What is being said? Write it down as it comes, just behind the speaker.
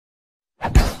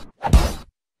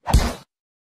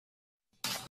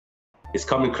it's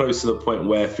coming close to the point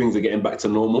where things are getting back to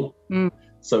normal.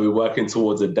 So we're working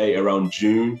towards a date around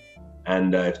June,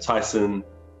 and if Tyson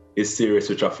is serious,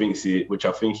 which I think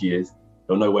he is,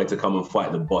 he'll know where to come and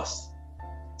fight the boss.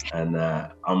 And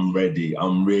I'm ready.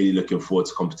 I'm really looking forward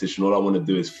to competition. All I want to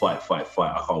do is fight. I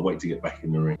can't wait to get back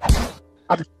in the ring.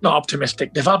 I'm not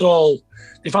optimistic. They've had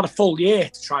a full year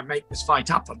to try and make this fight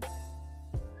happen.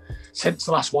 Since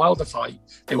the last Wilder fight,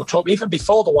 they were talking, even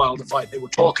before the Wilder fight, they were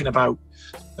talking about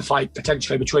the fight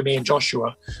potentially between me and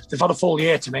Joshua. They've had a full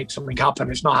year to make something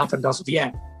happen. It's not happened as of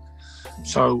yet.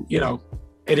 So, you know,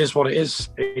 it is what it is.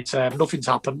 It's nothing's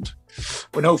happened.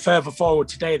 We're no further forward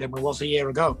today than we was a year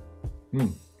ago.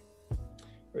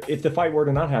 If the fight were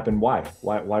to not happen, why?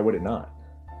 Why would it not?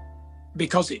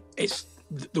 Because it's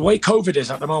the way COVID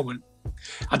is at the moment.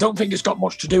 I don't think it's got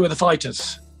much to do with the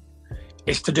fighters.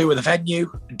 It's to do with a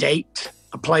venue, a date,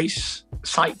 a place,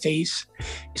 site fees.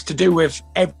 It's to do with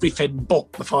everything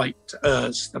but the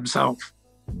fighters themselves.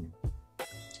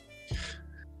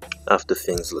 After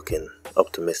things looking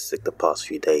optimistic the past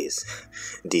few days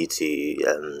due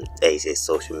to AJ's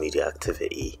social media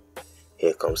activity,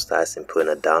 here comes Tyson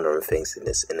putting a downer on things in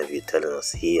this interview, telling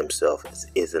us he himself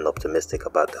isn't optimistic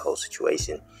about the whole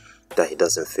situation, that he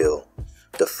doesn't feel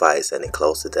the fight is any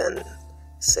closer than,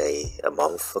 say, a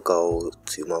month ago,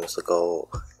 2 months ago,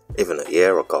 even a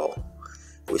year ago,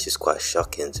 which is quite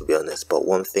shocking, to be honest. But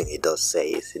one thing he does say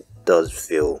is he does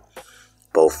feel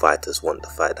both fighters want the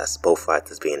fight. That's both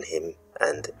fighters being him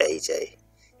and AJ.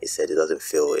 He said he doesn't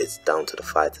feel it's down to the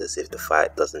fighters if the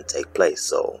fight doesn't take place.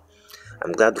 So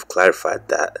I'm glad we've clarified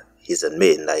that. He's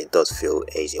admitting that he does feel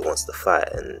AJ wants the fight,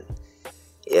 and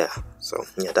yeah, so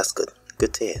yeah, that's good.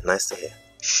 Good to hear. Nice to hear.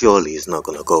 Surely he's not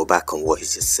going to go back on what he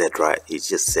just said, right? He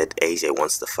just said AJ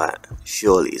wants the fight.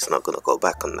 Surely he's not going to go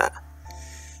back on that.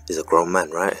 He's a grown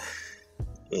man, right?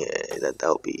 Yeah, that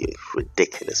would be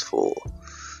ridiculous for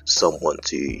someone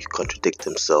to contradict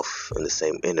himself in the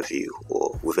same interview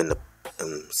or within a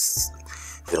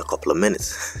couple of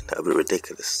minutes. That would be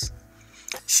ridiculous.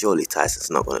 Surely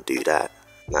Tyson's not going to do that.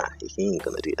 Nah, he ain't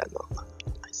going to do that. No,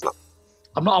 he's not.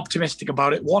 I'm not optimistic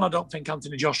about it. One, I don't think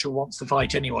Anthony Joshua wants to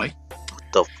fight anyway.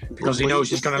 Because he knows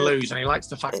he's going to lose, and he likes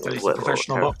the fact that he's a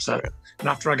professional boxer. And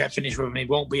after I get finished with him, he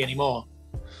won't be anymore.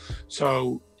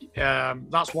 So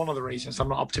that's one of the reasons I'm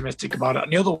not optimistic about it.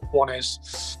 And the other one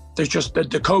is there's just the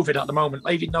COVID at the moment.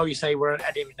 Even though you say we're in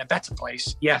a better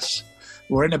place, yes,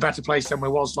 we're in a better place than we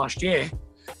was last year,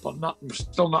 but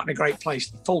still not in a great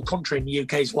place. The full country in the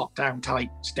UK is locked down tight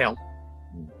still.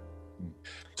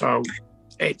 So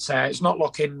it's not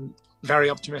looking very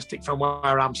optimistic from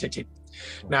where I'm sitting.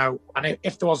 Now, and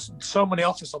if there was so many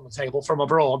offers on the table from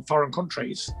abroad, foreign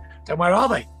countries, then where are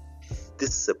they?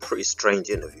 This is a pretty strange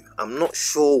interview. I'm not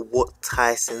sure what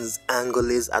Tyson's angle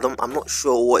is. I'm not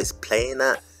sure what he's playing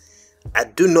at. I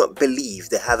do not believe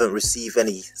they haven't received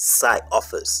any site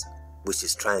offers, which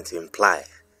is trying to imply.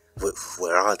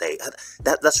 Where are they?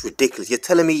 That's ridiculous. You're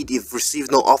telling me you've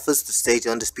received no offers to stage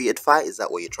an undisputed fight? Is that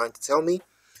what you're trying to tell me?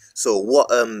 So what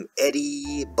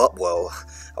Eddie, but well,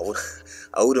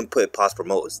 I wouldn't put it past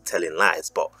promoters telling lies,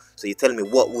 but so you're telling me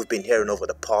what we've been hearing over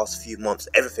the past few months,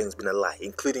 everything's been a lie,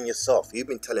 including yourself. You've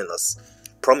been telling us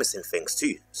promising things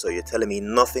too. So you're telling me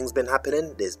nothing's been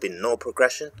happening? There's been no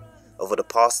progression over the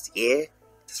past year?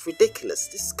 It's ridiculous.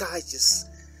 This guy just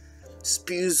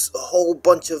spews a whole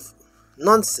bunch of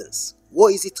nonsense.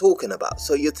 What is he talking about?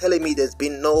 So you're telling me there's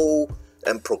been no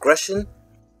progression?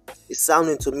 It's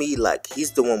sounding to me like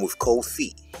he's the one with cold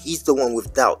feet. He's the one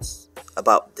with doubts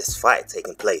about this fight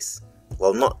taking place.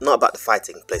 Well, not about the fight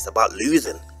taking place, about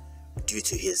losing due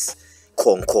to his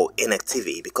quote-unquote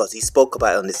inactivity, because he spoke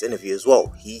about it on this interview as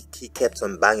well. He kept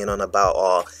on banging on about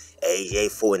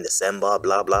AJ fought in December,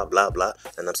 blah, blah, blah, blah,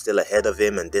 and I'm still ahead of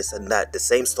him and this and that. The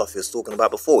same stuff he was talking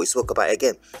about before, he spoke about it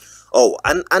again. Oh,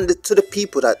 and to the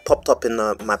people that popped up in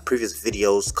my previous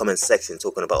videos comment section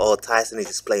talking about, Tyson is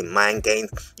just playing mind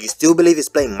games. You still believe he's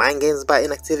playing mind games about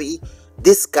inactivity?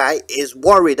 This guy is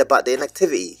worried about the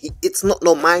inactivity. It's not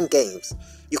no mind games.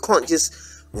 You can't just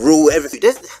rule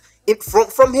everything.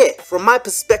 From here, from my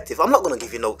perspective, I'm not going to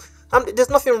give you no... there's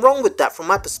nothing wrong with that from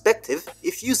my perspective.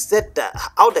 If you said that,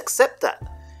 I would accept that.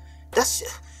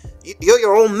 You're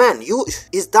your own man.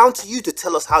 It's down to you to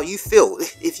tell us how you feel.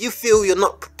 If you feel you're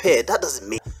not prepared, that doesn't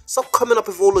mean. Stop coming up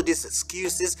with all of these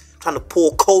excuses, trying to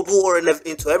pour cold water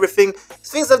into everything.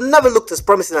 Things have never looked as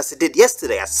promising as it did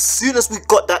yesterday. As soon as we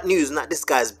got that news and that this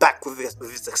guy is back with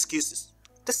his excuses.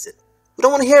 Listen, we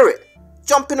don't want to hear it.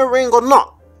 Jump in the ring or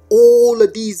not. All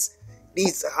of these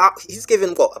he's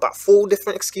given what, about 4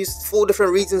 different excuses, 4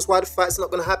 different reasons why the fight's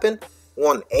not going to happen.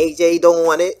 1, AJ don't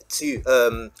want it. 2,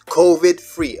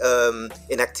 COVID-free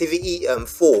inactivity.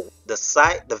 4, the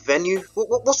site, the venue.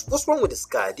 What's wrong with this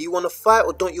guy? Do you want to fight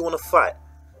or don't you want to fight?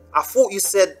 I thought you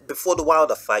said before the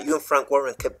Wilder fight, you and Frank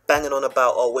Warren kept banging on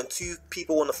about, oh, when two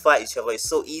people want to fight each other, it's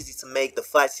so easy to make the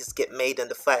fights just get made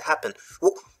and the fight happen.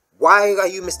 Well, why are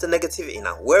you Mr. Negativity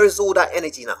now? Where is all that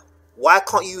energy now? Why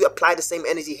can't you apply the same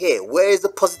energy here? Where is the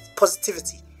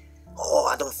positivity? Oh,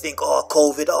 I don't think, oh,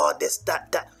 COVID, oh, this,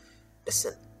 that.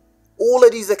 Listen, all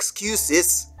of these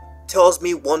excuses tells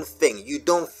me one thing. You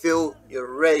don't feel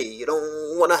you're ready. You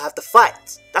don't want to have to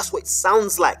fight. That's what it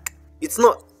sounds like. It's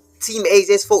not Team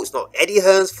AJ's fault. It's not Eddie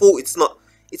Hearn's fault.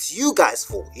 It's you guys'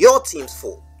 fault. Your team's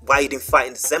fault. Why you didn't fight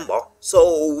in December.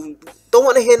 So, don't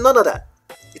want to hear none of that.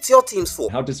 It's your team's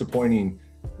fault. How disappointing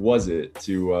was it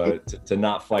to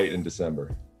not fight in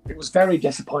December? It was very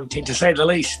disappointing, to say the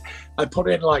least. I put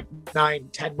in like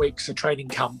 9-10 weeks of training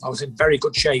camp. I was in very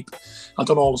good shape. I'd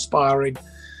done all the sparring.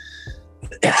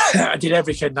 I did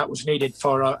everything that was needed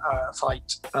for a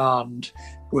fight. And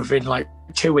within like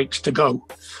 2 weeks to go,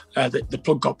 the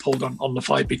plug got pulled on the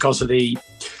fight because there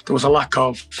was a lack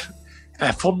of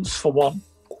funds, for one.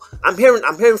 I'm hearing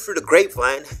through the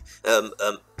grapevine,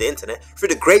 the internet, through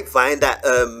the grapevine that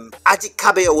Ajit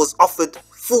Kabir was offered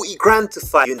 40 grand to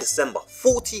fight in December.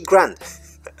 40 grand.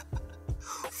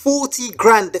 40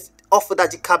 grand they offered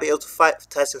Ajit Kabir to fight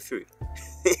Tyson Fury.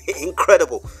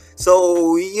 Incredible.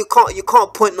 So you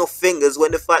can't point no fingers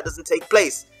when the fight doesn't take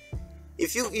place.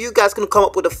 If you guys can come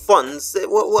up with the funds,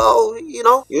 well, you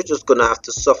know, you're just gonna have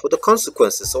to suffer the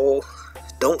consequences. Or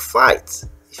don't fight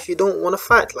if you don't want to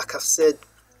fight. Like I've said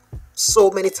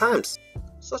so many times.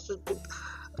 Such a good.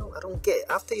 I don't get it.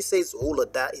 After he says all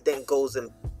of that, he then goes and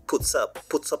puts up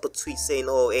a tweet saying,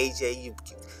 "Oh, AJ, you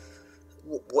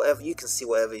whatever, you can see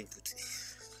whatever you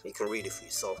can read it for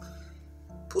yourself."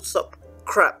 Puts up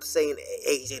crap saying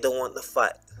AJ don't want the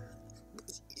fight.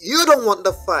 You don't want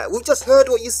the fight. We just heard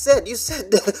what you said. You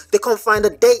said they can't find a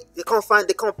date. They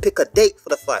can't pick a date for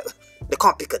the fight. They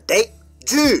can't pick a date.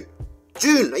 June.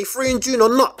 Are you free in June or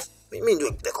not? What do you mean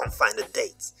they can't find a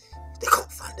date? They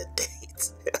can't find a date.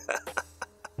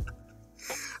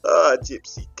 Ah,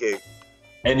 Gypsy King.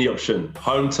 Any option.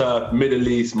 Home turf, Middle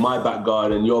East, my back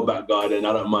garden, your back garden.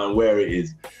 I don't mind where it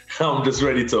is. I'm just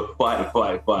ready to fight.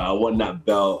 I want that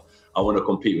belt. I want to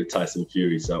compete with Tyson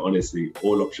Fury. So honestly,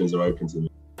 all options are open to me.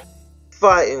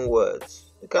 Fighting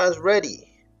words. The guy's ready.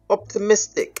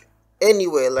 Optimistic.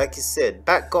 Anyway, like you said,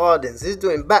 back gardens. He's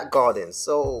doing back gardens.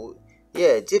 So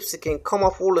yeah, Gypsy King, come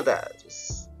off all of that.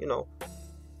 Just, you know,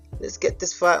 let's get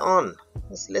this fight on.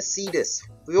 Let's see this.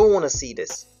 We all want to see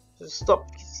this. Just stop.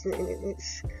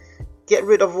 Get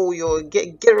rid of all your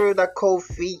get rid of that cold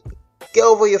feet. Get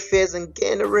over your fears and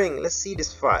get in the ring. Let's see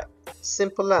this fight.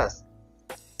 Simple as.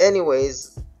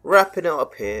 Anyways, wrapping it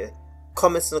up here.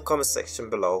 Comments in the comment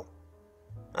section below.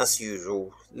 As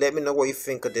usual, let me know what you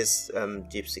think of this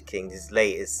Gypsy King, these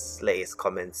latest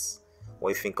comments. What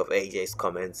you think of AJ's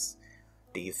comments.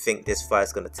 Do you think this fight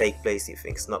is going to take place? Do you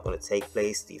think it's not going to take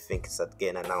place? Do you think it's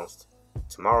getting announced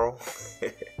tomorrow?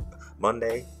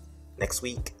 Monday? Next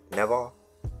week? Never?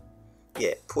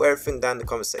 Yeah, put everything down in the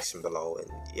comment section below. And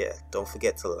yeah, don't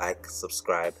forget to like,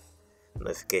 subscribe,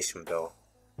 notification bell.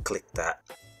 Click that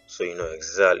so you know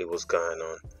exactly what's going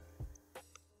on.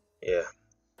 Yeah,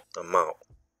 I'm out.